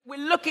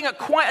We're looking at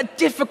quite a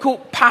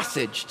difficult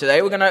passage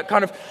today. We're going to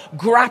kind of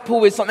grapple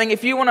with something.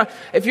 If you're at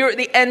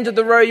the end of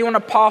the row, you want to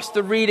pass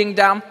the reading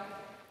down.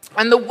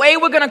 And the way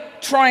we're going to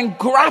try and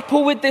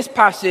grapple with this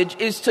passage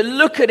is to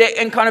look at it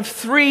in kind of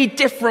three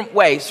different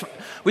ways,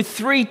 with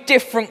three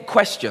different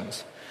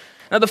questions.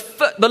 Now,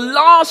 the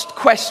last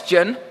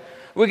question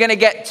we're going to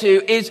get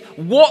to is,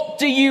 what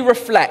do you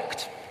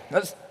reflect?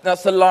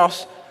 That's the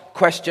last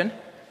question.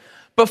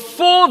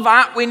 Before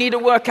that, we need to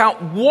work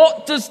out,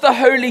 what does the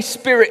Holy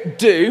Spirit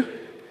do?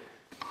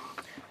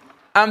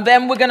 And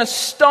then we're going to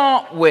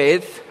start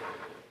with,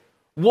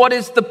 what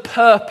is the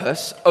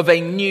purpose of a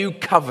new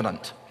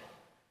covenant?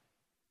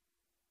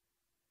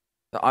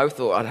 I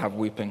thought I'd have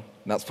weeping.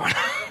 That's fine.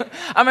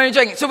 I'm only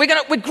joking. So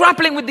we're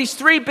grappling with these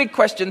three big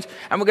questions,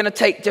 and we're going to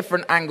take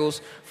different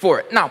angles for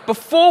it. Now,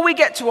 before we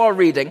get to our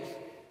reading,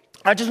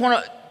 I just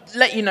want to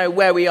let you know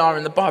where we are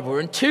in the Bible. We're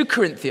in 2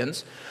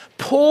 Corinthians.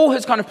 Paul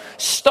has kind of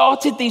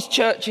started these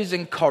churches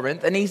in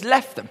Corinth, and he's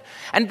left them.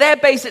 And they're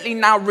basically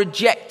now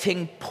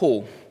rejecting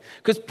Paul,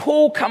 because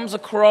Paul comes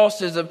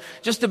across as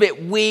just a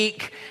bit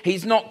weak.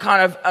 He's not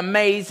kind of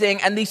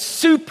amazing. And these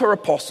super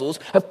apostles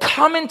have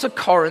come into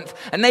Corinth,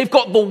 and they've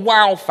got the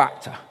wow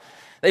factor.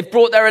 They've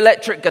brought their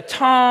electric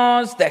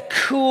guitars. They're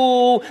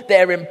cool.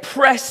 They're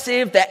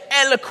impressive. They're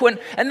eloquent.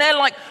 And they're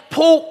like,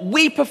 Paul,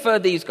 we prefer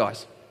these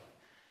guys.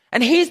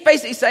 And he's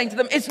basically saying to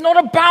them, it's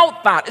not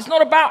about that. It's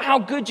not about how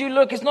good you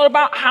look. It's not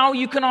about how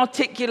you can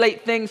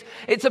articulate things.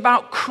 It's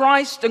about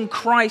Christ and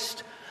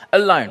Christ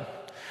alone.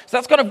 So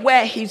that's kind of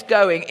where he's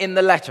going in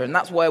the letter, and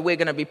that's where we're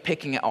going to be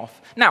picking it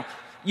off. Now,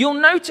 you'll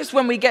notice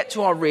when we get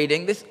to our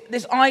reading,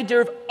 this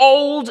idea of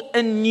old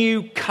and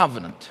new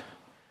covenant,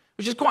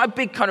 which is quite a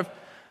big kind of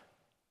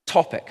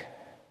topic.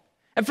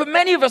 And for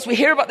many of us, we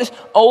hear about this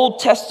Old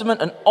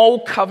Testament and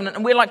Old Covenant,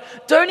 and we're like,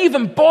 don't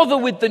even bother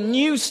with the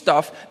new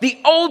stuff. The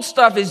old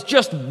stuff is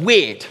just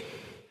weird.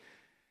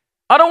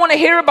 I don't want to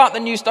hear about the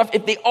new stuff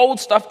if the old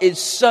stuff is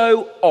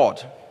so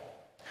odd.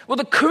 Well,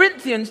 the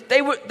Corinthians,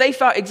 they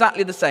felt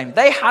exactly the same.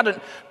 They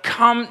hadn't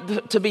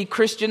come to be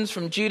Christians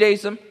from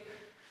Judaism.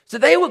 So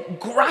they were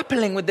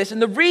grappling with this.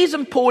 And the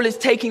reason Paul is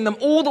taking them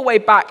all the way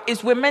back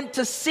is we're meant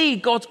to see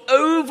God's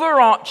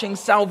overarching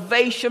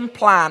salvation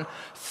plan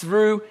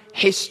through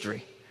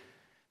history.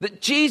 That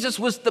Jesus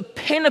was the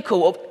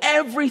pinnacle of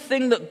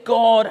everything that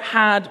God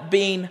had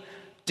been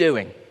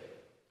doing.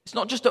 It's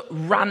not just a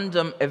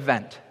random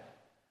event.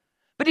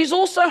 But he's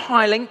also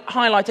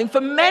highlighting,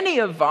 for many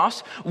of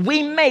us,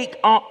 we make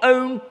our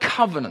own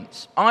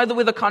covenants, either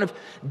with a kind of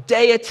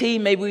deity,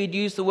 maybe we'd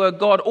use the word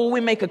God, or we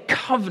make a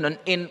covenant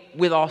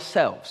with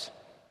ourselves.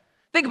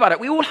 Think about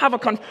it. We all have a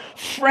kind of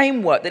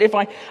framework that if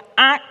I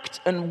act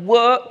and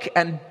work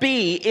and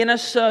be in a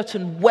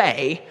certain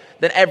way,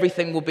 then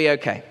everything will be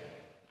okay.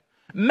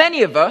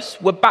 Many of us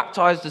were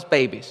baptized as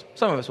babies.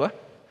 Some of us were.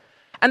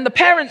 And the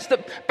parents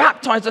that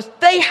baptized us,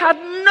 they had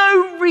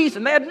no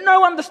reason, they had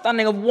no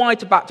understanding of why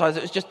to baptize.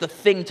 It was just the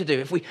thing to do.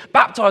 If we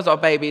baptize our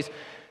babies,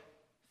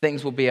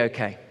 things will be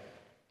okay.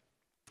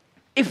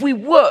 If we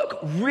work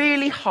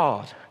really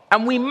hard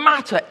and we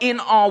matter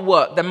in our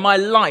work, then my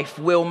life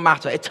will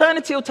matter.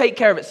 Eternity will take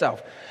care of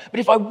itself.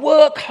 But if I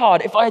work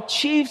hard, if I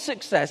achieve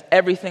success,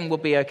 everything will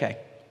be okay.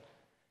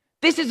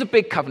 This is a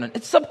big covenant.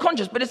 It's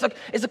subconscious, but it's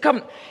a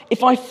covenant.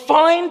 If I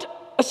find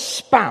a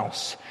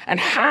spouse and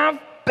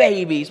have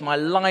babies, my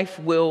life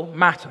will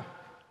matter.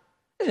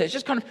 It's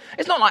just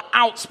it's not like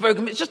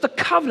outspoken, it's just a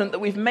covenant that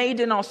we've made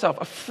in ourselves,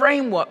 a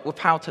framework of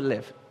how to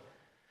live.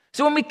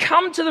 So when we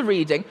come to the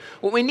reading,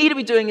 what we need to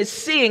be doing is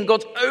seeing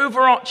God's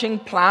overarching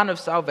plan of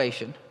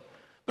salvation,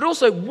 but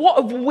also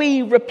what have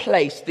we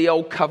replaced the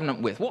old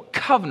covenant with? What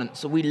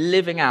covenants are we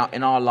living out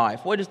in our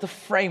life? What is the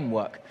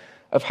framework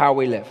of how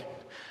we live?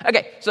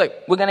 Okay, so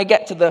we're going to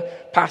get to the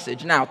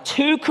passage now.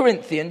 2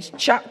 Corinthians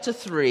chapter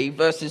 3,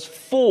 verses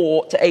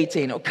 4 to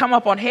 18. It'll come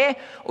up on here,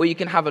 or you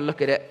can have a look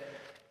at it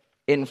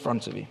in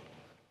front of you.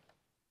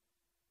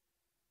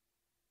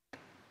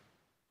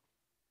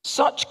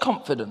 Such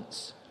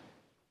confidence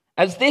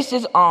as this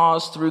is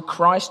ours through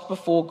Christ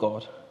before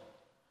God.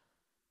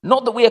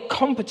 Not that we are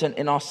competent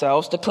in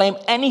ourselves to claim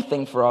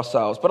anything for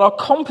ourselves, but our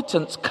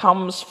competence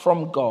comes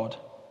from God.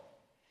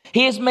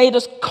 He has made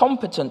us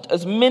competent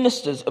as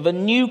ministers of a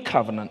new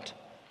covenant,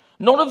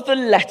 not of the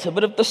letter,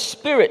 but of the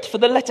Spirit, for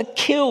the letter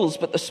kills,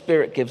 but the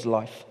Spirit gives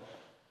life.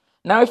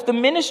 Now, if the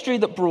ministry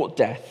that brought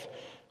death,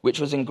 which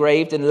was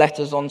engraved in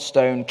letters on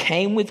stone,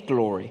 came with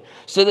glory,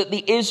 so that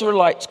the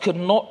Israelites could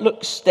not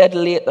look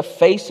steadily at the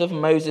face of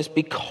Moses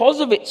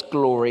because of its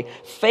glory,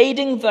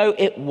 fading though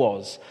it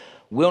was,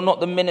 will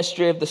not the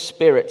ministry of the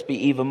Spirit be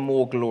even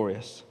more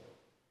glorious?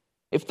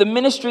 If the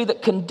ministry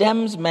that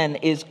condemns men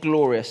is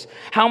glorious,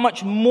 how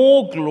much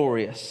more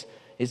glorious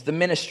is the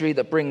ministry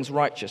that brings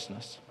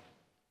righteousness?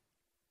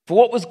 For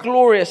what was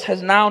glorious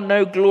has now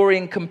no glory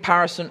in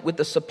comparison with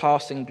the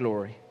surpassing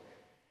glory.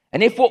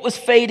 And if what was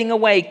fading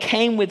away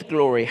came with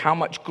glory, how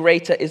much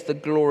greater is the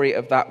glory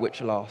of that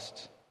which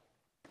lasts?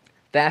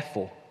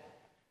 Therefore,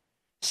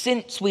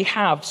 since we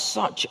have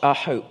such a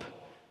hope,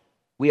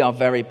 we are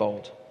very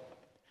bold.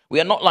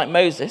 We are not like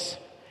Moses,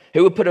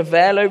 who would put a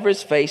veil over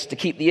his face to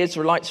keep the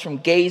Israelites from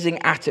gazing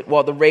at it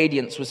while the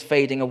radiance was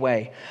fading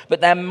away.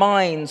 But their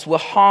minds were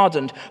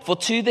hardened, for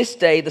to this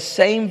day the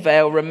same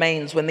veil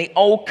remains when the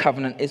old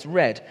covenant is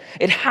read.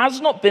 It has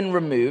not been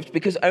removed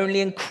because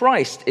only in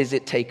Christ is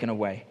it taken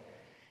away.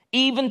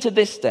 Even to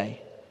this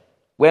day,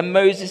 when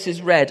Moses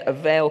is read, a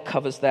veil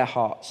covers their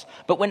hearts.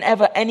 But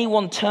whenever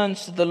anyone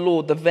turns to the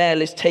Lord, the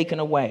veil is taken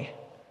away.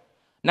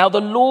 Now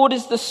the Lord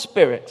is the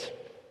Spirit,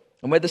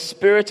 and where the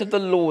Spirit of the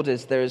Lord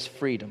is, there is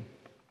freedom.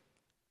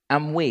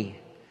 And we,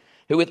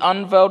 who with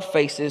unveiled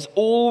faces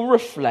all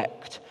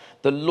reflect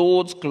the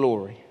Lord's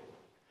glory,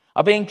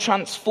 are being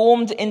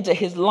transformed into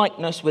his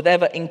likeness with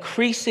ever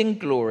increasing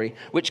glory,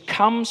 which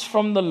comes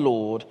from the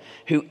Lord,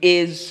 who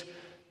is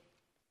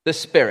the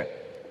Spirit.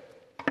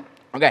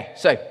 Okay,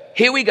 so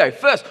here we go.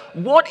 First,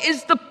 what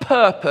is the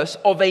purpose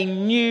of a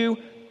new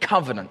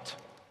covenant?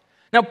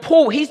 Now,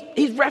 Paul, he's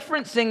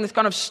referencing this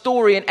kind of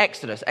story in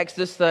Exodus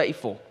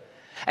 34.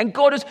 And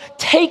God has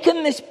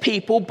taken this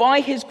people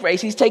by his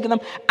grace. He's taken them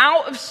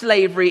out of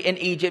slavery in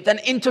Egypt and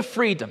into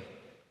freedom.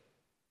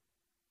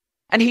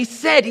 And he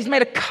said, he's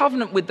made a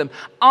covenant with them.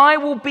 I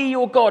will be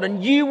your God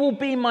and you will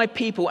be my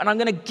people. And I'm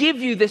going to give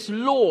you this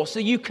law so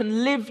you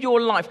can live your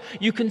life.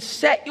 You can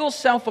set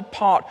yourself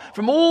apart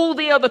from all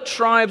the other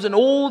tribes and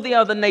all the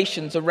other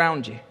nations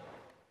around you.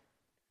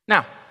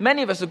 Now,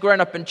 many of us have grown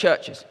up in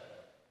churches.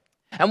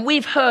 And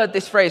we've heard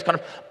this phrase kind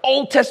of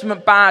Old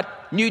Testament bad,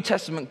 New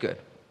Testament good.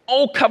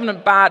 Old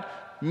covenant bad,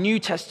 New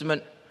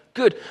Testament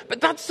good.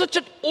 But that's such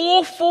an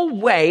awful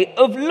way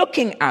of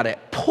looking at it.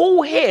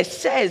 Paul here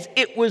says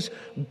it was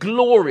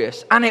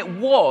glorious, and it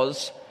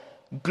was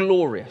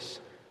glorious.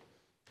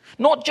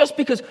 Not just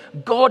because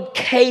God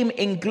came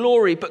in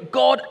glory, but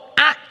God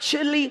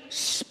actually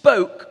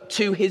spoke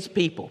to his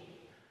people.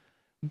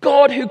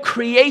 God who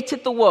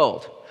created the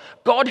world,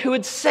 God who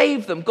had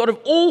saved them, God of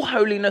all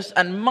holiness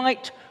and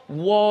might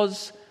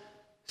was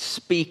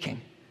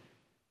speaking.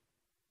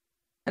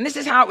 And this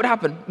is how it would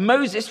happen.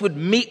 Moses would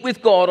meet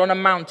with God on a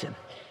mountain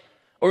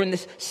or in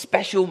this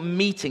special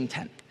meeting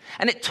tent.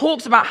 And it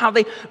talks about how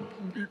they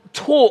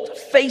talked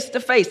face to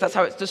face. That's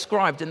how it's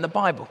described in the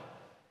Bible.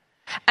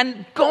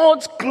 And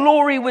God's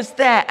glory was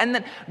there. And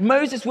then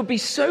Moses would be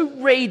so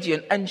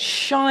radiant and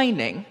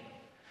shining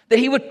that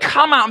he would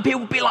come out and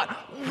people would be like,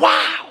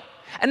 wow.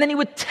 And then he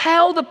would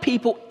tell the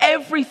people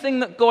everything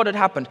that God had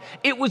happened.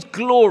 It was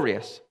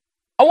glorious.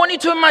 I want you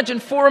to imagine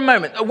for a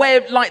moment a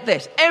way like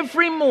this.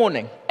 Every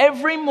morning,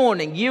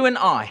 you and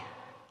I,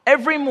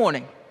 every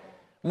morning,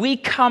 we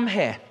come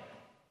here.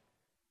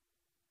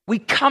 We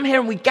come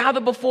here and we gather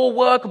before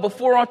work or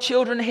before our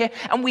children are here,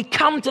 and we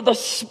come to the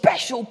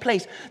special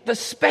place, the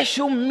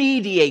special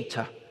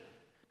mediator.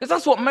 Because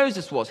that's what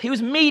Moses was. He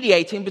was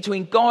mediating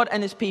between God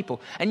and his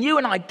people. And you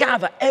and I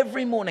gather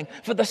every morning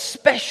for the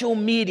special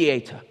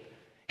mediator.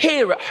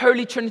 Here at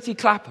Holy Trinity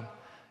Clapham,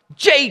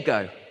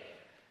 Jago.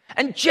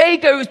 And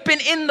Jago has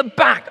been in the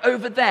back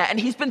over there, and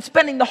he's been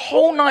spending the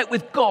whole night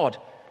with God.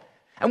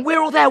 And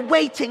we're all there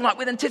waiting, like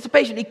with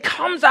anticipation. He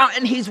comes out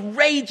and he's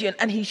radiant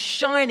and he's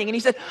shining. And he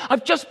said,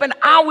 I've just spent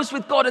hours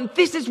with God, and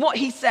this is what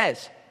he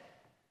says.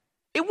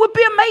 It would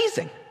be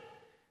amazing.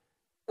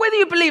 Whether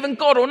you believe in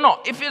God or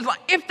not,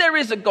 if there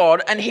is a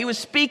God and he was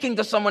speaking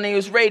to someone and he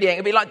was radiating,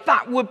 it'd be like,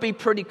 that would be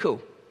pretty cool.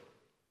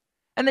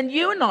 And then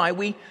you and I,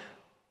 we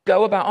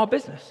go about our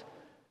business.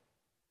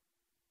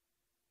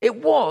 It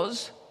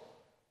was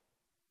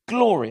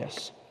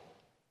glorious.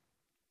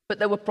 But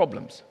there were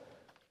problems.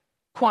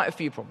 Quite a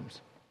few problems.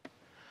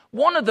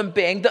 One of them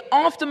being that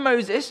after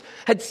Moses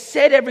had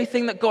said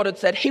everything that God had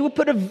said, he would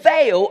put a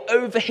veil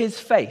over his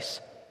face.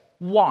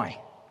 Why?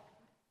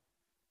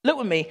 Look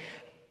with me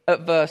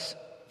at verse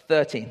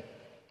 13.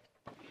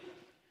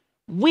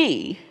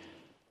 We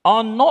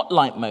are not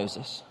like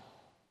Moses,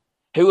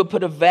 who would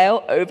put a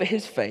veil over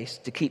his face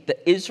to keep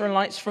the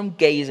Israelites from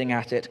gazing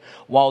at it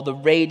while the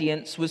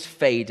radiance was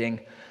fading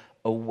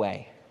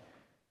away.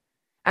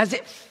 As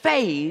it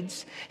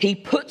fades, he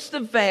puts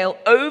the veil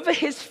over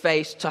his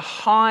face to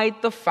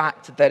hide the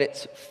fact that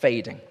it's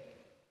fading.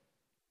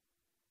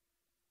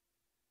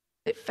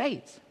 It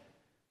fades.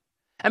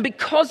 And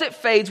because it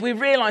fades, we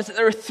realize that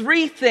there are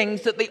three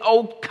things that the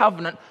Old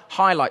Covenant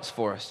highlights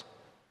for us.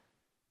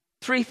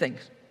 Three things.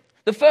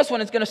 The first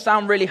one is going to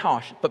sound really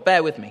harsh, but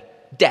bear with me.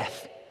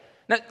 Death.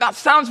 Now, that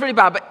sounds really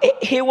bad, but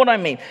hear what I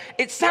mean.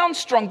 It sounds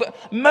strong,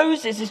 but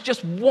Moses is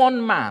just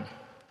one man.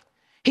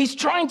 He's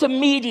trying to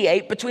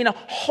mediate between a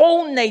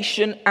whole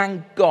nation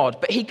and God,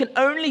 but he can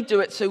only do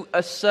it to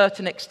a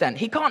certain extent.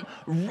 He can't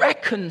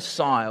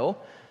reconcile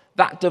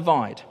that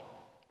divide.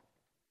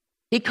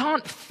 He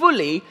can't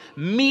fully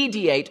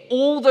mediate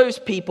all those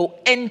people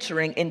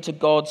entering into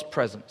God's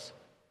presence.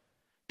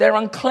 Their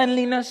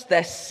uncleanliness,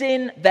 their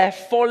sin, their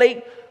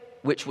folly,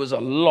 which was a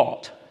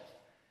lot,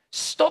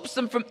 stops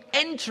them from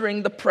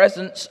entering the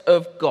presence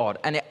of God,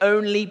 and it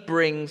only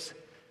brings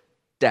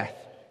death.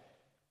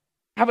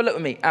 Have a look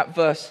with me at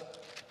verse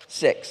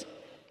 6.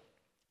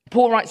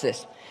 Paul writes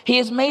this: He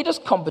has made us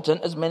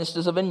competent as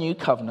ministers of a new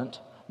covenant,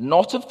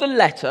 not of the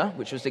letter,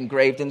 which was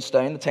engraved in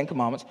stone, the Ten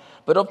Commandments,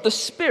 but of the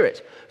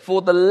Spirit.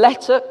 For the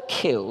letter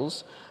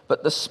kills,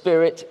 but the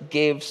Spirit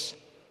gives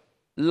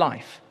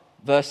life.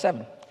 Verse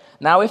 7.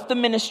 Now if the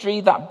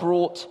ministry that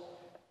brought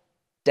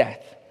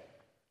death.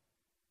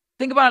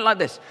 Think about it like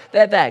this.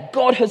 They're there.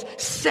 God has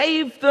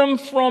saved them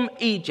from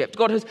Egypt.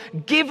 God has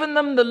given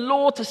them the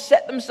law to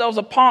set themselves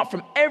apart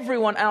from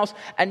everyone else,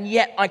 and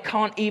yet I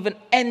can't even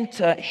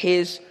enter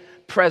his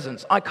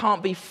presence. I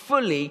can't be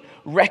fully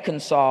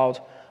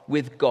reconciled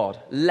with God,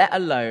 let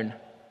alone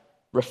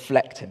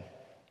reflect him.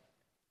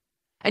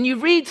 And you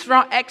read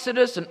throughout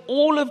Exodus and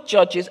all of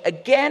Judges,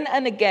 again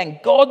and again,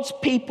 God's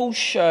people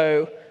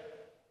show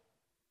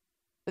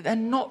that they're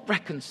not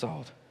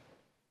reconciled.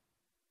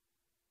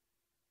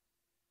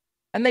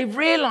 And they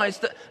realize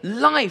that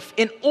life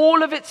in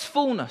all of its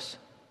fullness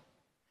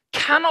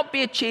cannot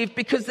be achieved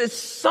because there's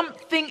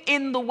something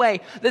in the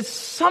way. There's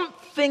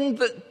something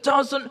that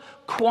doesn't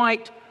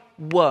quite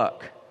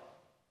work.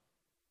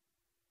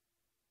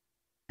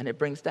 And it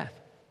brings death.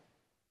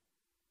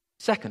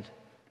 Second,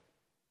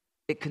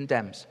 it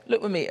condemns.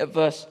 Look with me at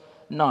verse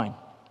 9.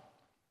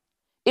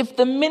 If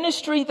the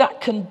ministry that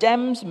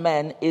condemns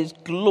men is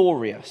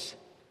glorious,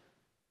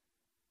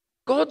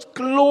 God's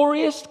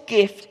glorious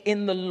gift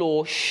in the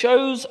law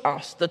shows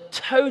us the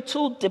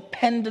total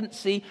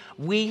dependency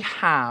we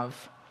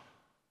have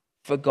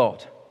for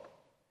God.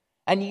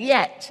 And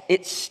yet,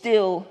 it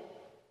still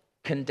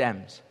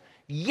condemns.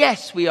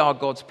 Yes, we are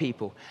God's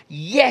people.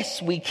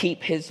 Yes, we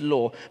keep his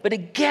law. But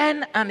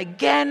again and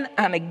again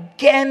and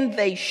again,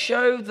 they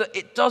show that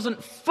it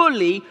doesn't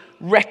fully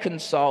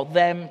reconcile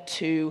them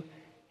to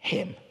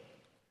him.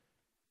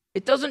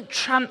 It doesn't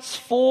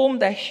transform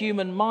their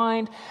human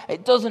mind.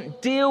 It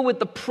doesn't deal with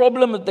the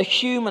problem of the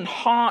human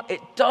heart. It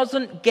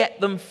doesn't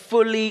get them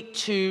fully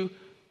to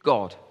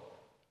God.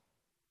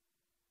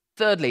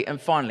 Thirdly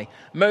and finally,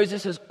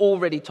 Moses has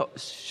already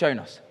shown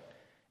us.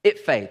 It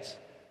fades.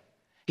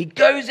 He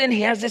goes in,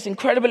 he has this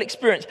incredible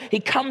experience. He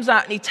comes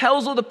out and he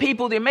tells all the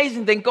people the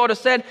amazing thing God has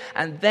said,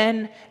 and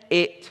then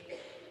it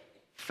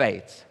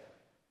fades.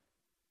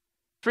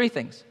 Three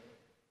things: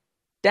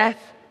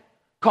 death,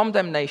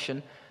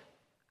 condemnation,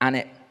 and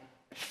it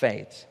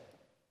fades.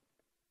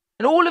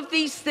 And all of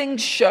these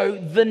things show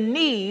the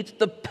need,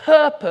 the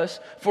purpose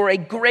for a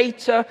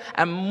greater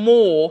and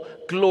more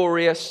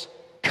glorious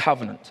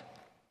covenant.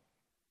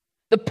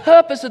 The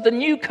purpose of the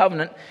new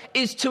covenant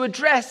is to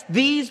address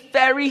these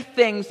very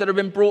things that have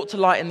been brought to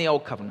light in the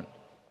old covenant.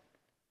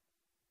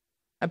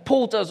 And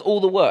Paul does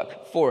all the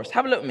work for us.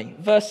 Have a look at me.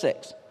 Verse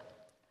 6.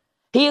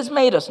 He has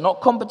made us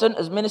not competent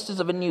as ministers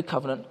of a new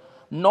covenant,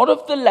 not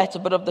of the letter,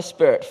 but of the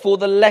Spirit. For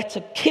the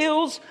letter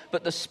kills,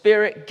 but the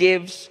Spirit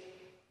gives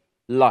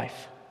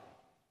life.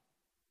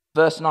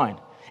 Verse 9.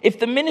 If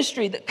the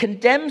ministry that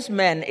condemns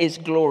men is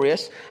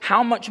glorious,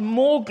 how much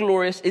more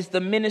glorious is the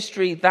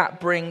ministry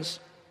that brings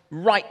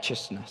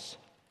righteousness?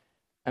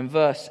 And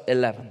verse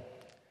 11.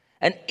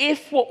 And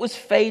if what was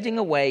fading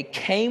away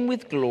came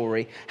with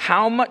glory,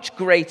 how much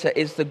greater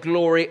is the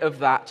glory of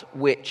that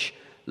which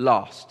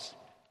lasts?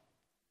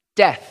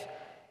 Death,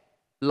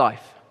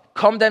 life.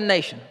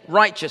 Condemnation,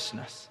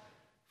 righteousness,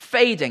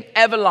 fading,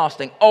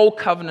 everlasting, old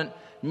covenant,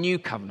 new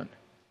covenant.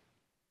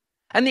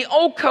 And the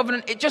old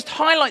covenant, it just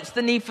highlights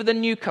the need for the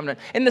new covenant.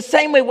 In the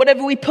same way,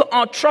 whatever we put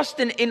our trust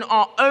in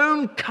our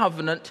own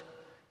covenant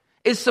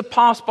is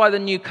surpassed by the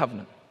new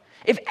covenant.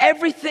 If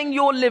everything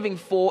you're living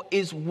for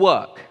is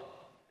work,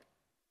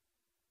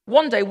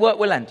 one day work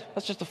will end.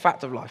 That's just a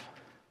fact of life.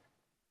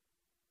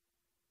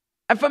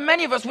 And for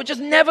many of us, we're just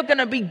never going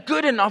to be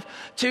good enough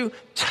to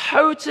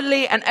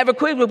totally and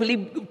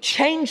ever-quickly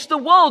change the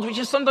world, which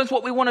is sometimes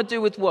what we want to do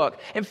with work.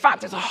 In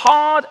fact, it's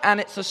hard and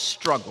it's a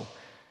struggle.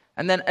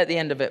 And then at the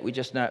end of it, we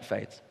just know it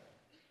fades.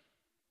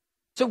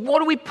 So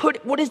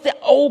what is the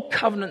old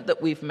covenant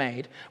that we've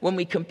made when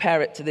we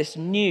compare it to this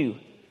new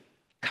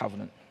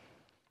covenant?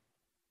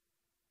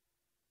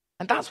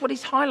 And that's what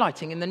he's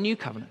highlighting in the new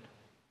covenant.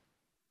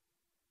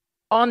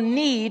 Our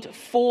need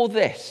for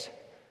this.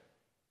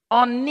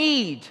 Our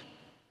need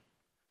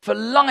for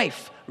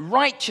life,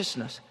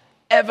 righteousness,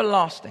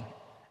 everlasting.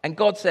 And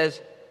God says,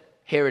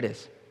 here it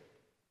is.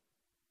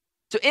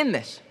 So in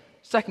this,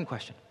 second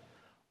question,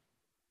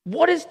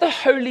 what is the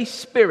Holy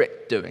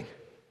Spirit doing?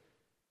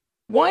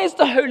 Why is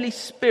the Holy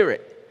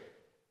Spirit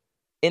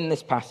in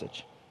this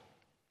passage?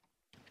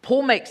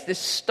 Paul makes this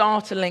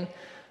startling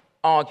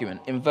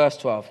argument in verse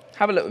 12.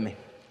 Have a look with me.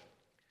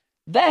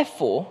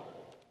 Therefore,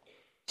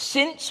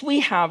 since we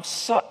have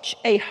such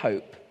a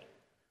hope,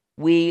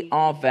 we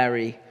are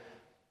very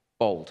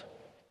bold.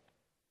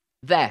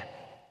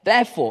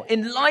 Therefore,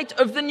 in light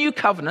of the new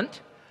covenant,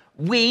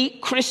 we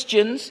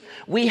Christians,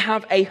 we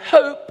have a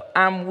hope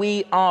and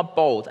we are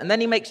bold. And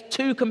then he makes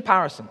two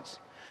comparisons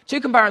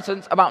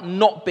about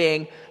not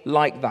being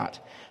like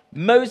that.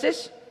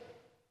 Moses,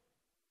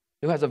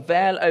 who has a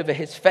veil over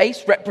his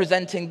face,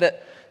 representing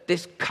that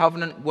this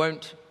covenant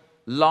won't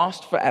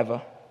last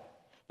forever.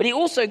 But he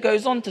also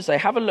goes on to say,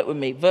 have a look with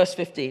me, verse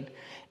 15.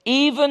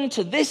 Even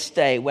to this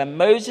day, when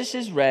Moses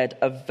is read,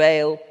 a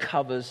veil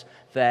covers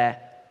their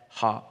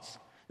hearts.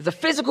 There's a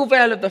physical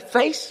veil of the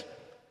face,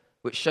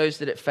 which shows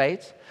that it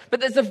fades. But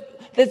there's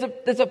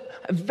a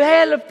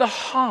veil of the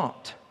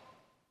heart,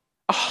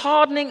 a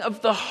hardening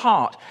of the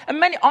heart.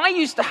 And I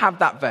used to have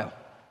that veil.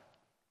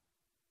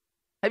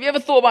 Have you ever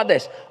thought about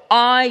this?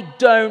 I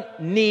don't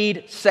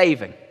need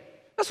saving.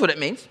 That's what it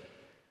means.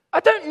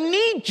 I don't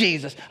need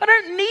Jesus. I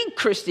don't need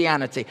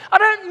Christianity. I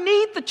don't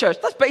need the church.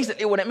 That's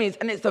basically what it means.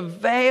 And it's a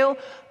veil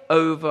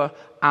over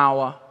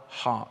our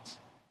hearts.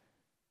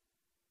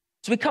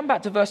 So we come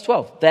back to verse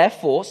 12.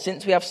 Therefore,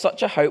 since we have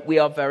such a hope, we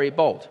are very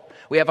bold.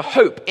 We have a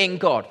hope in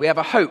God. We have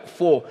a hope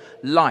for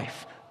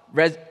life.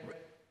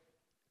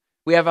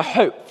 We have a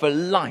hope for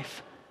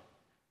life,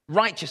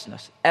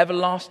 righteousness,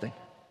 everlasting.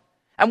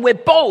 And we're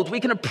bold. We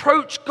can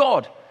approach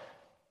God.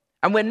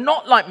 And we're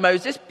not like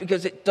Moses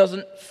because it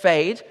doesn't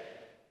fade.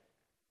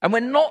 And we're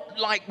not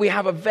like we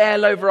have a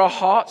veil over our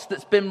hearts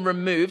that's been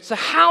removed. So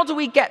how do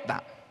we get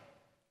that?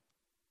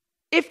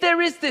 If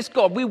there is this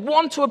God, we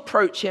want to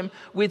approach him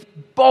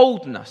with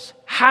boldness.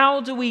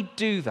 How do we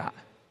do that?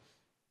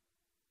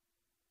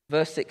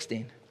 Verse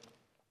 16.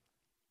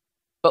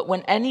 But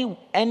when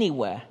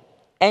anywhere,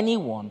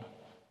 anyone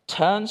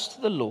turns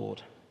to the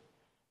Lord,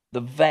 the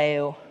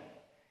veil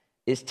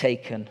is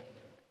taken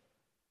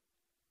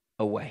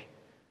away.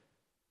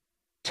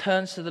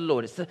 Turns to the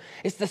Lord.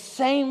 It's the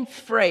same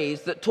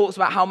phrase that talks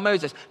about how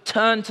Moses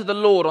turned to the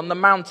Lord on the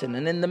mountain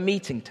and in the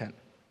meeting tent.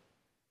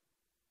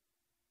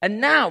 And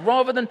now,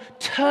 rather than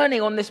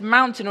turning on this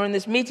mountain or in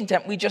this meeting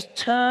tent, we just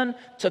turn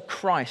to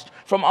Christ.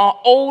 From our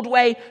old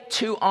way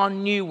to our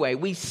new way.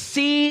 We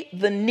see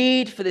the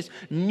need for this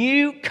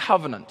new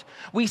covenant.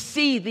 We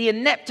see the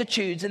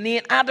ineptitudes and the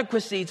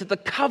inadequacies of the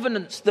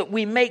covenants that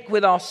we make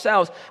with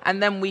ourselves.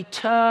 And then we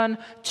turn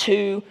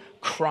to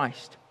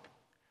Christ.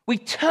 We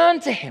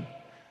turn to him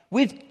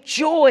with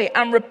joy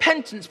and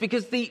repentance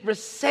because the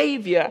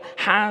Savior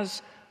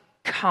has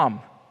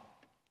come.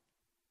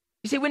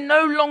 You see, we're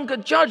no longer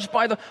judged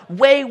by the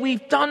way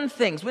we've done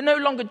things. We're no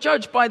longer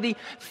judged by the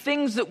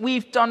things that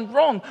we've done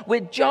wrong. We're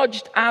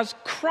judged as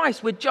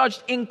Christ. We're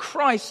judged in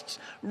Christ's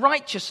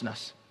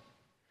righteousness.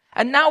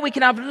 And now we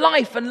can have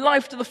life and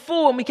life to the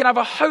full, and we can have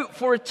a hope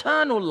for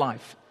eternal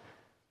life.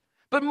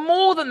 But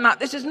more than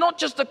that, this is not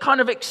just a kind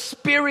of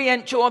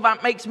experiential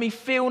that makes me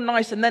feel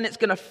nice and then it's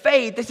going to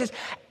fade. This is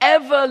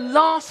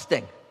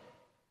everlasting.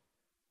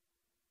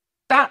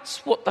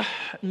 That's what the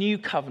new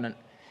covenant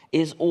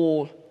is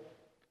all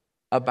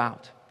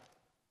about.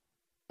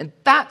 And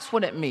that's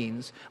what it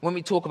means when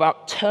we talk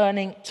about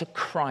turning to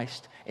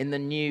Christ in the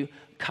new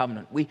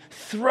covenant. We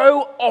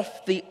throw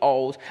off the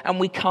old and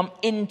we come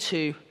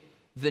into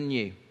the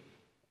new.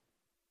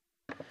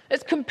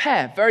 Let's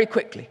compare very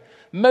quickly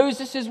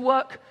Moses'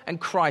 work and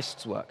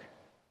Christ's work.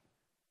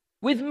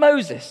 With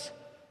Moses,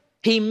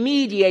 he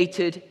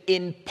mediated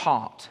in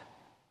part.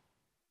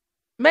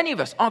 Many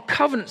of us, our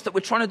covenants that we're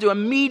trying to do are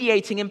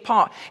mediating in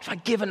part. If I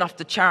give enough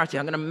to charity,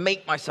 I'm going to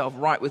make myself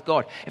right with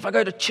God. If I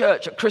go to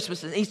church at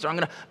Christmas and Easter, I'm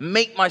going to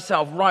make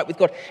myself right with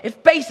God. If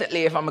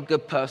I'm a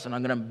good person,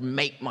 I'm going to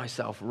make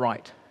myself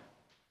right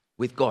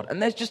with God.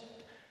 And there's just,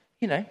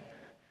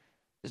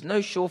 there's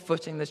no sure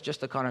footing. There's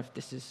just a kind of,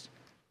 this is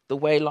the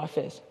way life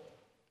is.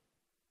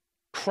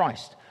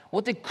 Christ.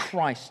 What did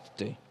Christ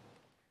do?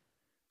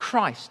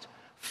 Christ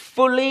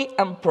fully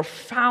and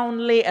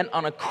profoundly and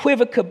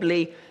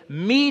unequivocally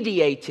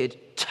mediated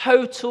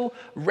total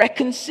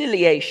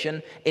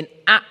reconciliation in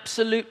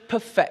absolute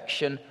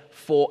perfection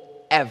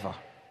forever.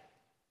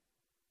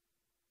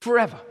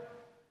 Forever.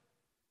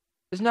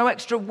 There's no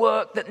extra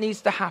work that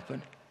needs to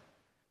happen.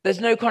 There's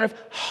no kind of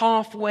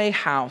halfway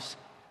house.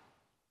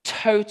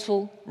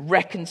 Total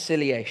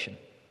reconciliation.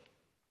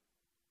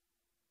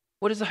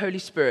 What is the Holy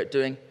Spirit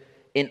doing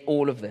in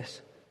all of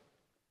this?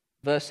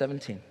 Verse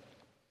 17.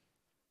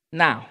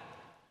 Now,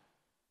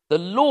 the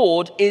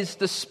Lord is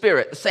the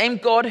Spirit. The same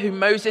God who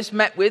Moses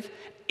met with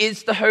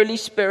is the Holy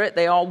Spirit.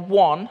 They are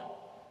one.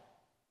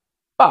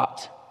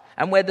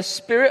 And where the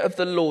Spirit of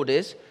the Lord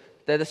is,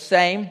 they're the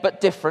same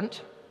but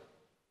different.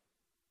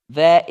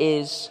 There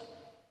is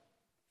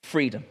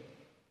freedom.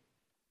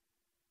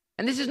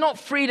 And this is not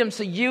freedom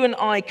so you and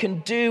I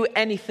can do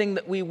anything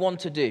that we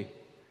want to do.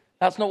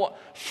 That's not what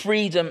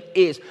freedom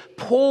is.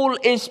 Paul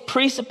is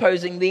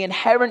presupposing the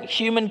inherent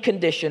human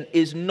condition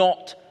is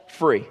not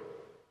free.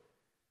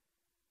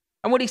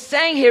 And what he's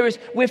saying here is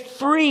we're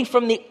free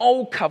from the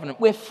old covenant.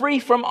 We're free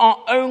from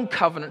our own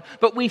covenant.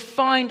 But we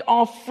find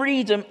our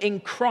freedom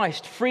in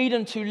Christ.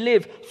 Freedom to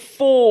live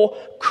for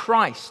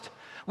Christ.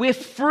 We're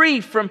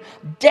free from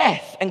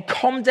death and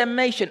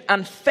condemnation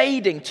and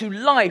fading to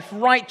life,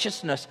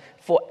 righteousness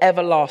for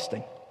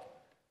everlasting.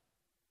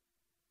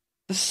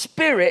 The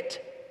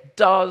Spirit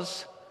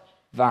does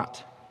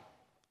that.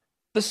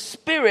 The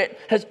Spirit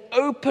has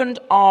opened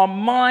our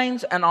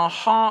minds and our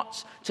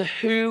hearts to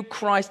who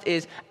Christ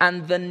is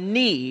and the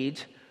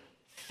need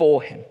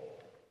for him.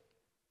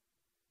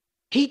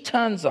 He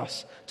turns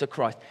us to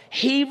Christ.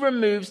 He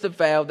removes the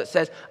veil that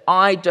says,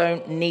 I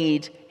don't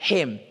need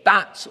him.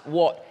 That's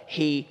what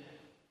he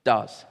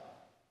does.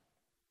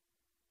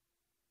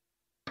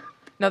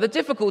 Now, the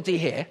difficulty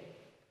here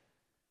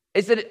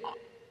is that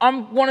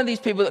I'm one of these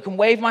people that can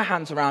wave my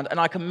hands around and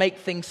I can make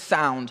things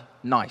sound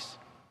nice.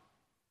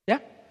 Yeah?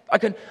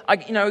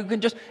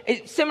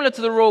 It's similar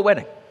to the royal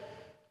wedding.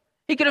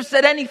 He could have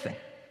said anything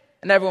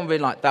and everyone would be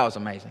like, that was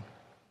amazing.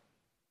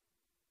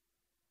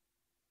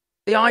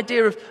 The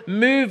idea of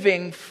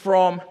moving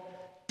from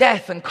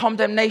death and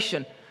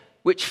condemnation,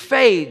 which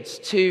fades,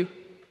 to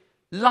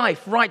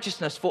life,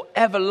 righteousness for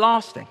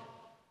everlasting.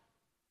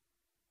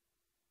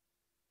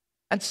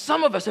 And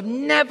some of us have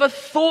never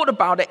thought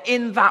about it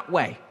in that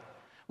way.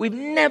 We've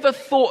never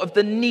thought of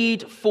the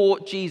need for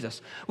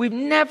Jesus. We've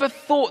never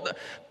thought that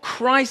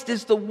Christ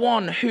is the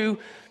one who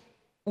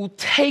will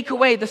take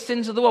away the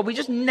sins of the world. We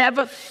just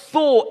never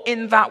thought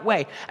in that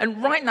way.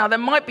 And right now, there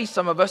might be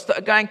some of us that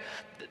are going,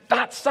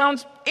 that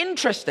sounds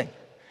interesting.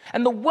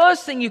 And the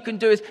worst thing you can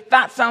do is,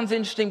 that sounds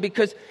interesting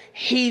because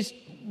he's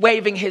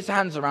waving his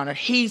hands around and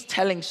he's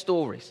telling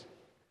stories.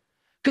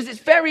 Because it's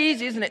very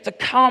easy, isn't it, to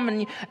come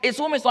and it's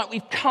almost like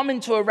we've come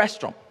into a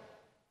restaurant.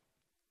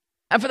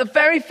 And for the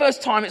very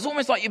first time, it's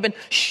almost like you've been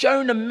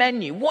shown a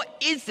menu. What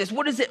is this?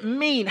 What does it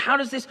mean? How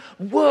does this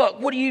work?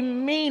 What do you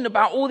mean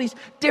about all these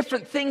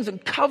different things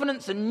and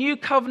covenants and new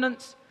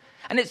covenants?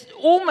 And it's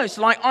almost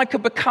like I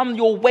could become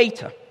your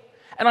waiter.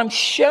 And I'm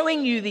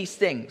showing you these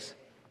things.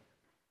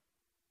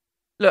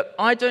 Look,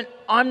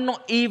 I'm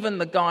not even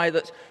the guy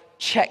that's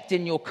checked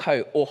in your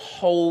coat or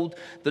hold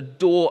the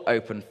door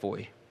open for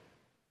you.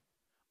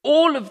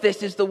 All of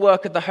this is the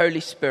work of the Holy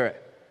Spirit.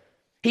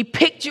 He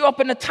picked you up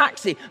in a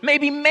taxi,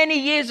 maybe many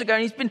years ago,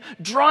 and he's been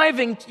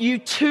driving you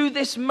to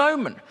this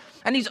moment.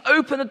 And he's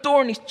opened the door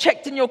and he's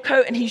checked in your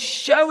coat and he's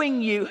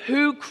showing you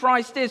who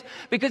Christ is.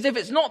 Because if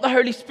it's not the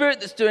Holy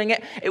Spirit that's doing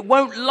it, it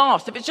won't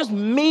last. If it's just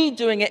me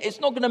doing it, it's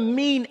not going to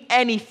mean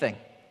anything.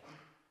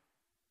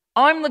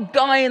 I'm the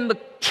guy in the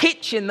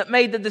kitchen that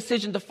made the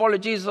decision to follow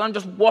Jesus. I'm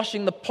just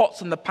washing the pots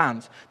and the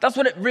pans. That's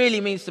what it really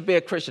means to be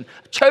a Christian.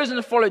 I've chosen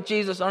to follow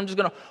Jesus, and I'm just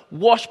going to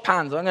wash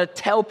pans. I'm going to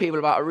tell people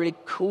about a really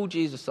cool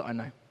Jesus that I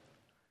know.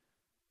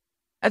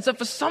 And so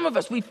for some of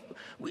us,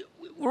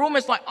 we're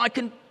almost like, I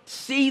can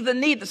see the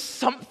need.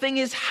 Something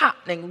is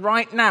happening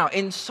right now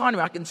inside of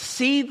me. I can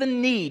see the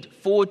need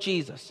for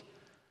Jesus.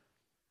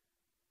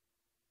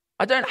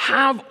 I don't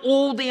have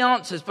all the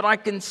answers, but I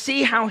can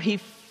see how he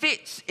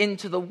fits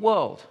into the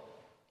world.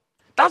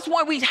 That's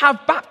why we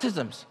have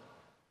baptisms.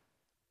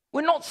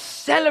 We're not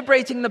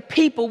celebrating the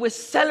people, we're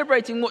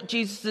celebrating what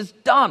Jesus has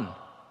done.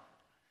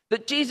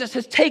 That Jesus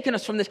has taken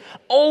us from this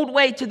old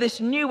way to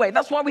this new way.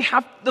 That's why we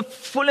have the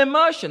full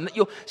immersion, that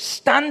you're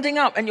standing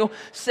up and you're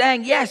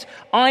saying, yes,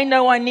 I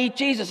know I need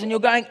Jesus. And you're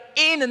going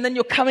in and then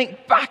you're coming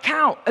back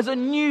out as a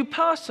new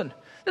person.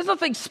 There's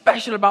nothing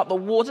special about the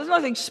water. There's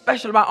nothing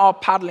special about our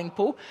paddling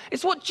pool.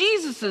 It's what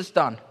Jesus has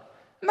done.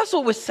 And that's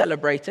all we're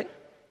celebrating.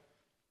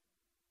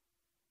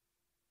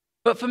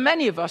 But for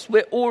many of us,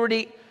 we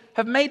already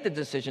have made the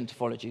decision to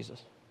follow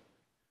Jesus.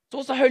 So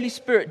what's the Holy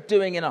Spirit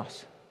doing in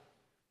us?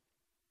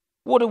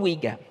 What do we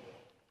get?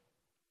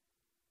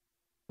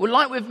 Well,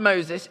 like with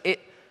Moses,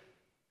 it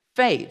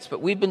fades,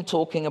 but we've been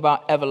talking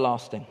about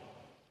everlasting.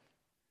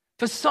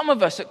 For some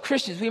of us at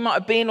Christians, we might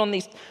have been on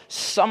these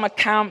summer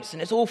camps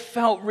and it's all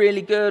felt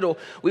really good, or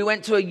we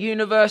went to a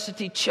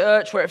university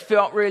church where it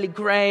felt really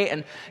great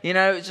and,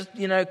 it's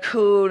just,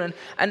 cool.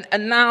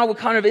 And now we're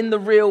kind of in the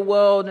real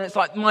world and it's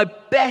like my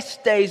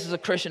best days as a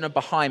Christian are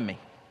behind me.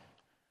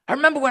 I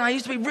remember when I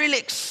used to be really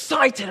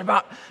excited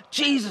about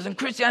Jesus and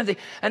Christianity,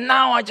 and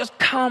now I just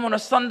come on a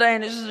Sunday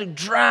and it's just a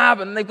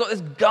drab, and they've got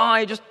this guy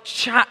who just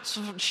shouts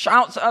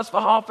at us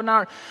for half an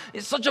hour.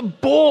 It's such a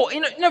bore.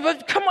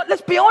 But come on,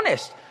 let's be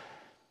honest.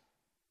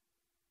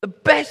 The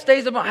best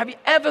days are behind. Have you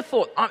ever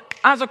thought,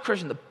 as a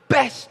Christian, the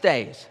best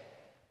days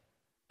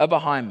are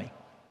behind me?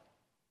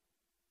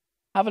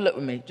 Have a look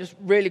with me, just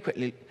really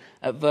quickly,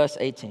 at verse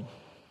 18.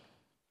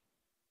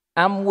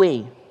 And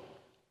we,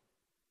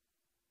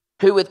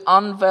 who with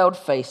unveiled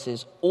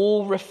faces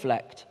all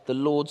reflect the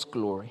Lord's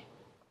glory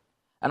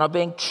and are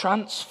being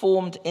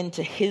transformed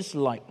into his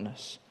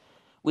likeness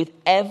with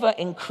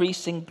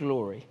ever-increasing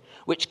glory,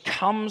 which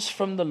comes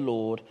from the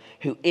Lord,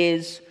 who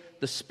is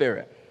the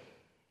Spirit.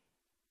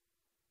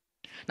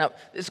 Now,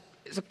 it's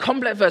a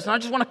complex verse, and I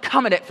just want to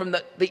come at it from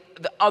the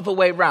other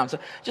way around. So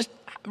just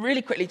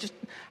really quickly, just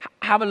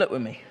have a look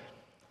with me.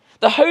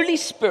 The Holy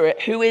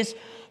Spirit, who is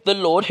the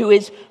Lord, who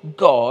is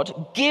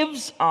God,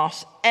 gives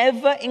us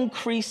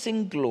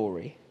ever-increasing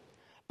glory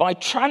by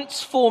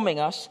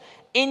transforming us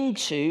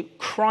into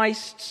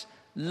Christ's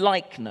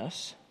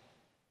likeness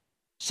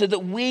so that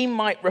we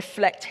might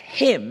reflect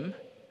him,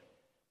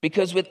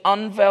 because with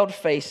unveiled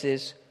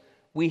faces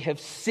we have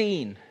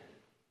seen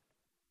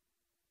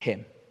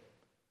him.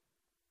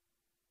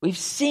 We've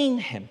seen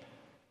him.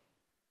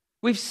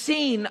 We've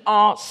seen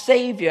our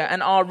Savior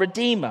and our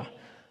Redeemer,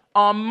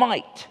 our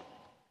might.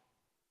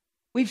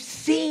 We've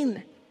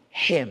seen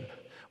him.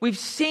 We've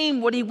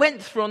seen what he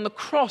went through on the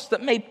cross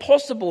that made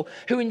possible,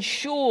 who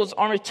ensures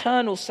our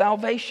eternal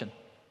salvation.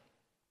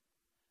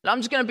 Now, I'm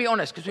just going to be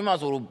honest, because we might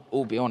as well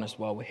all be honest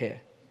while we're here.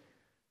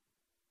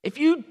 If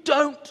you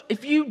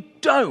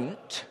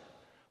don't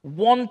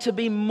want to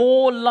be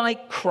more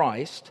like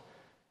Christ,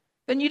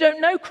 then you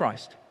don't know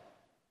Christ.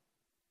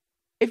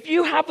 If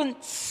you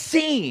haven't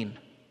seen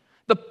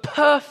the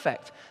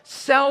perfect,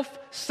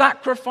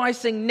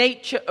 self-sacrificing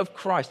nature of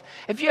Christ,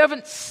 if you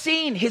haven't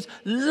seen his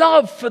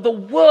love for the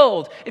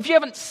world, if you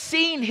haven't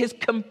seen his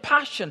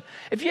compassion,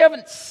 if you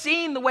haven't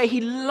seen the way he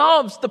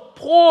loves the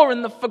poor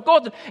and the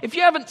forgotten, if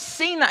you haven't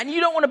seen that and you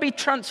don't want to be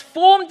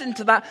transformed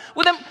into that,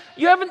 well then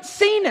you haven't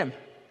seen him.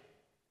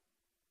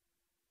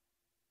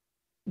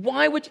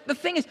 Why would you? The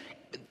thing is,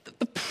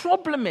 the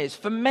problem is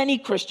for many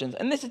Christians,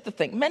 and this is the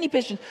thing, many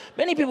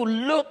people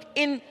look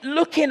in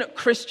at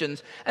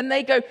Christians and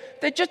they go,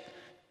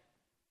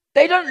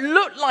 they don't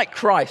look like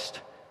Christ.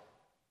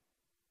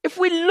 If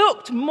we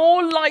looked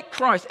more like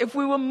Christ, if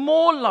we were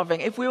more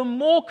loving, if we were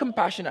more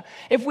compassionate,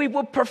 if we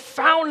were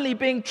profoundly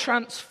being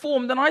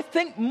transformed, then I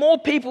think more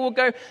people will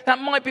go, that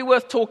might be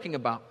worth talking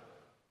about.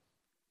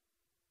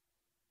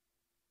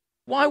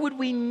 Why would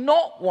we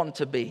not want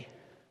to be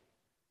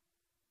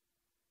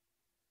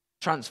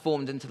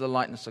transformed into the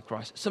likeness of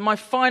Christ? So my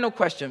final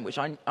question, which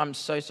I'm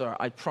so sorry,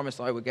 I promised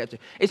I would get to,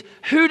 is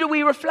who do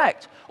we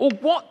reflect? Or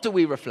what do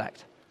we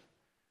reflect?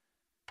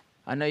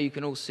 I know you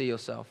can all see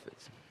yourself.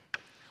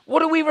 What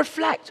do we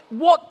reflect?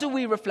 What do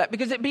we reflect?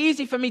 Because it'd be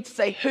easy for me to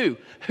say who.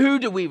 Who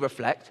do we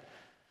reflect?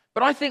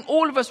 But I think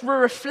all of us were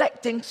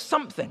reflecting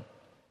something.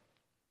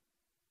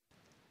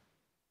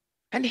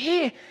 And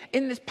here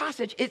in this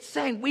passage, it's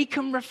saying we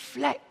can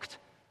reflect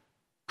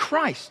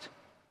Christ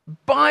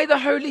by the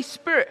Holy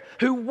Spirit,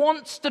 who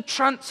wants to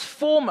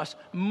transform us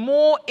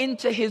more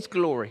into his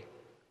glory.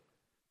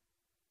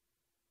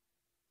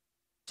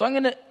 So I'm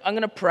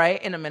going to pray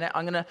in a minute.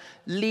 I'm going to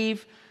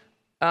leave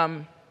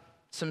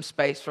some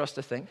space for us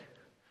to think.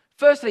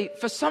 Firstly,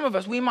 for some of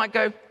us, we might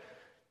go,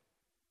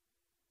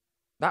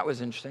 that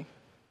was interesting.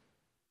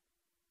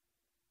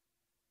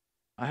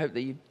 I hope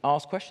that you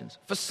ask questions.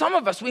 For some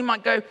of us, we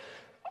might go,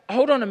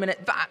 hold on a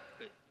minute,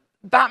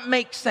 that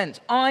makes sense.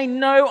 I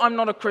know I'm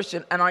not a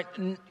Christian and I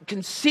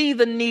can see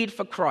the need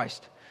for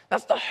Christ.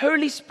 That's the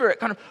Holy Spirit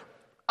kind of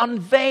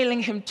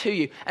unveiling him to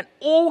you. And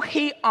all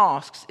he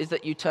asks is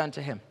that you turn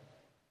to him.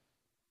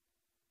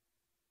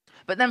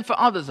 But then for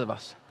others of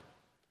us,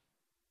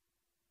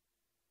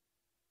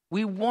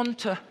 we want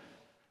to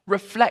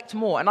reflect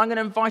more. And I'm going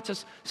to invite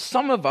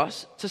some of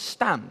us to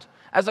stand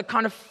as a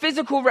kind of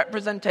physical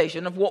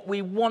representation of what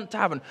we want to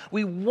happen.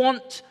 We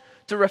want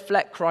to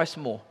reflect Christ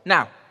more.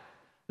 Now,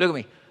 look at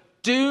me.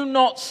 Do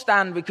not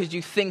stand because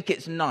you think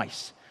it's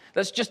nice.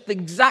 That's just the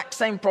exact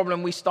same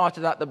problem we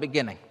started at the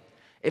beginning.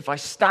 If I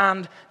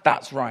stand,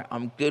 that's right.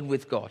 I'm good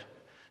with God.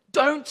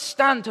 Don't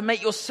stand to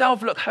make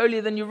yourself look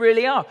holier than you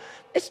really are.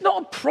 It's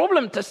not a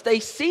problem to stay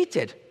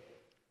seated.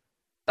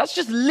 That's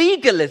just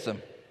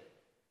legalism.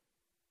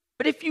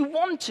 But if you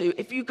want to,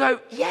 if you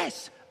go,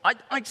 yes,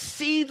 I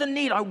see the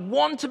need. I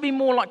want to be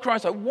more like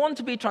Christ. I want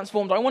to be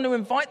transformed. I want to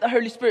invite the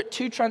Holy Spirit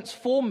to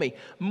transform me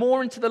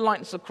more into the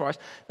likeness of Christ.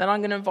 Then I'm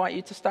going to invite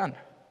you to stand.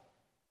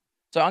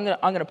 So I'm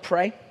going to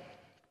pray.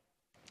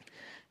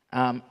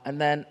 And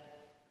then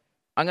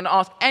I'm going to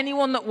ask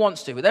anyone that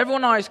wants to, with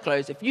everyone's eyes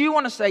closed, if you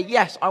want to say,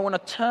 yes, I want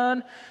to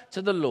turn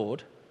to the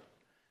Lord.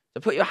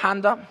 So put your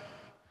hand up.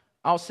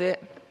 I'll see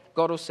it.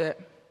 God will see it.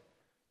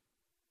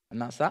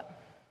 And that's that.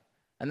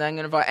 And then I'm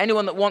going to invite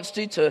anyone that wants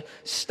to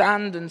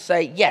stand and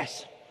say,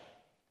 yes,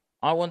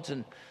 I want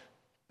to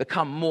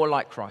become more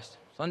like Christ.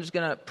 So I'm just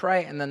going to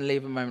pray and then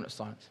leave a moment of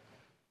silence.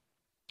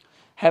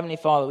 Heavenly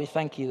Father, we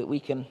thank you that we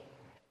can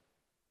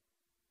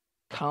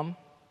come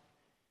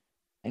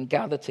and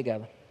gather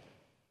together.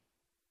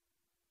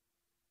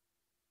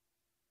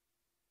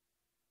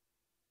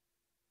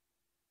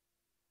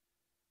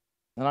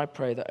 And I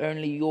pray that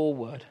only your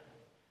word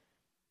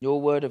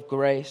of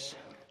grace,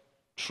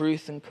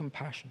 truth and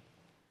compassion,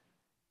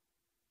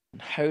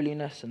 and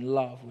holiness and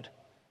love would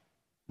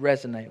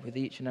resonate with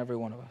each and every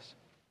one of us.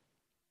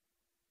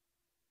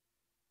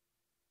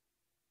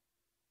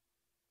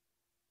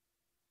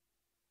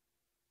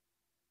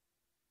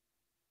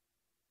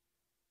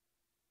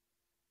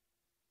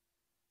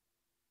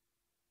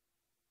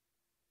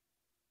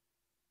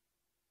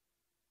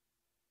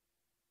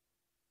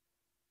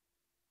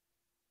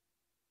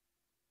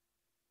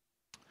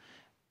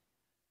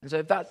 And so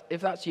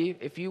if that's you,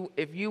 if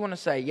you want to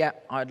say, yeah,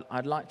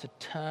 I'd like to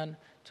turn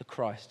to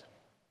Christ,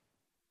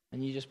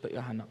 and you just put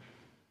your hand up.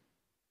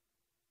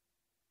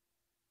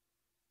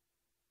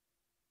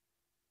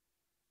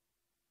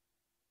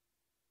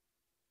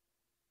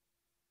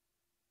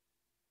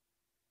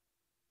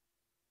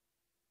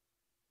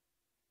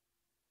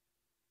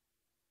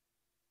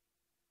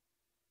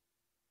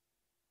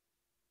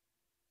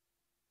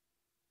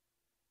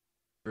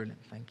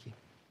 Brilliant, thank you.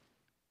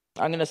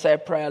 I'm going to say a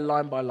prayer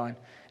line by line.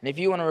 And if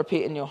you want to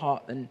repeat in your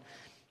heart, then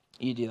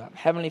you do that.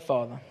 Heavenly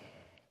Father,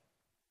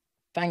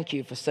 thank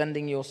you for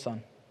sending your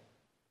Son.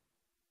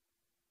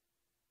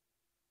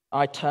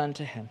 I turn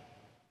to him.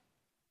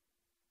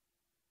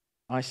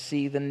 I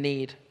see the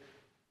need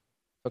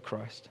for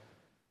Christ.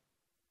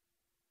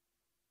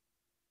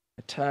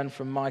 I turn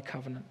from my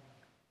covenant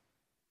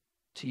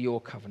to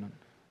your covenant.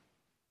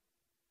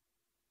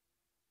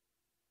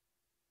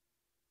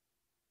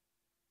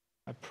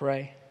 I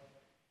pray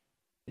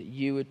that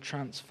you would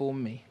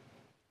transform me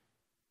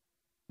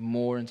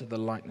more into the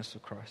likeness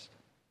of Christ.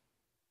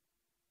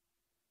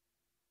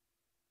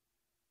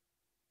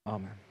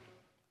 Amen.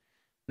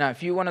 Now,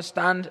 if you want to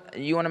stand,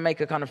 you want to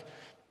make a kind of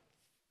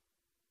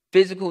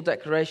physical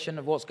declaration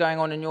of what's going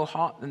on in your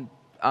heart, then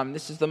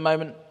this is the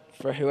moment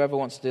for whoever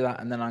wants to do that,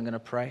 and then I'm going to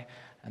pray,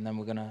 and then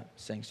we're going to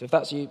sing. So if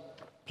that's you,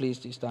 please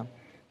do stand.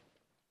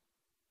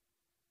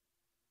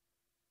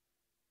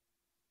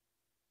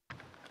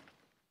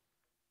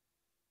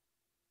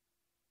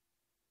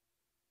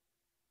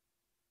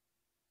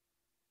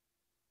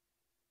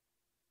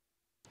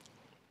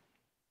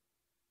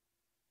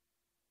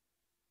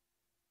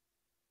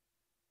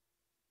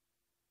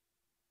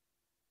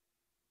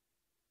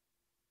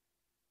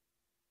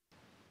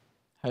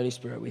 Holy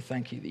Spirit, we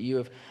thank you that you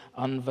have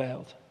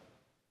unveiled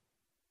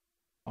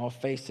our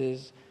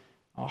faces,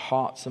 our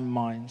hearts and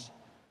minds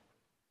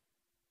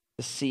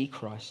to see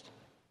Christ.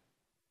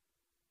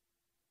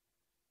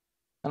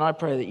 And I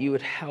pray that you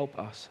would help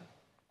us,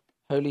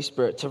 Holy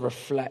Spirit, to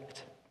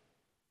reflect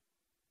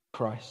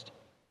Christ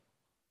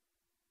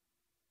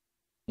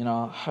in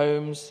our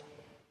homes,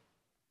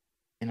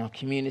 in our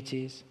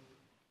communities,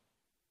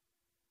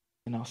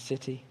 in our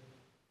city.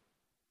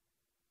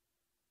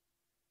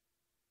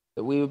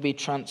 That we would be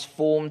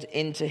transformed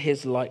into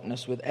his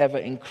likeness with ever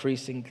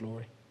increasing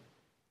glory.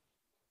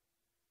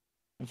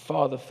 And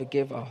Father,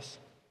 forgive us.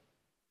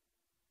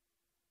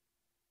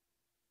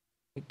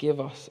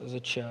 Forgive us as a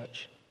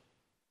church.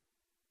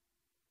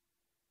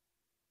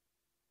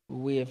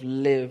 We have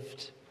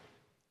lived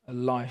a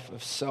life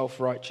of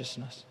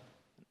self-righteousness,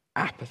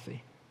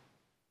 apathy.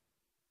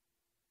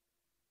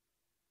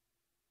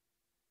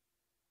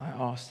 I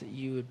ask that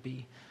you would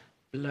be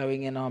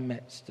blowing in our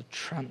midst to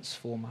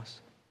transform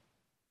us.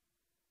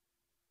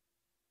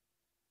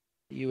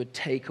 You would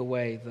take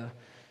away the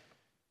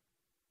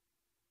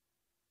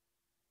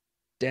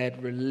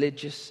dead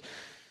religious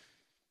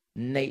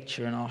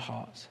nature in our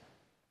hearts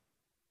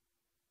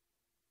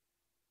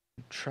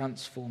and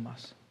transform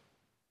us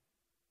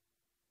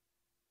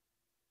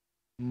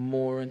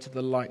more into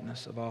the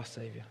likeness of our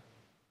Savior.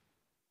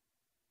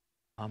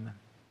 Amen.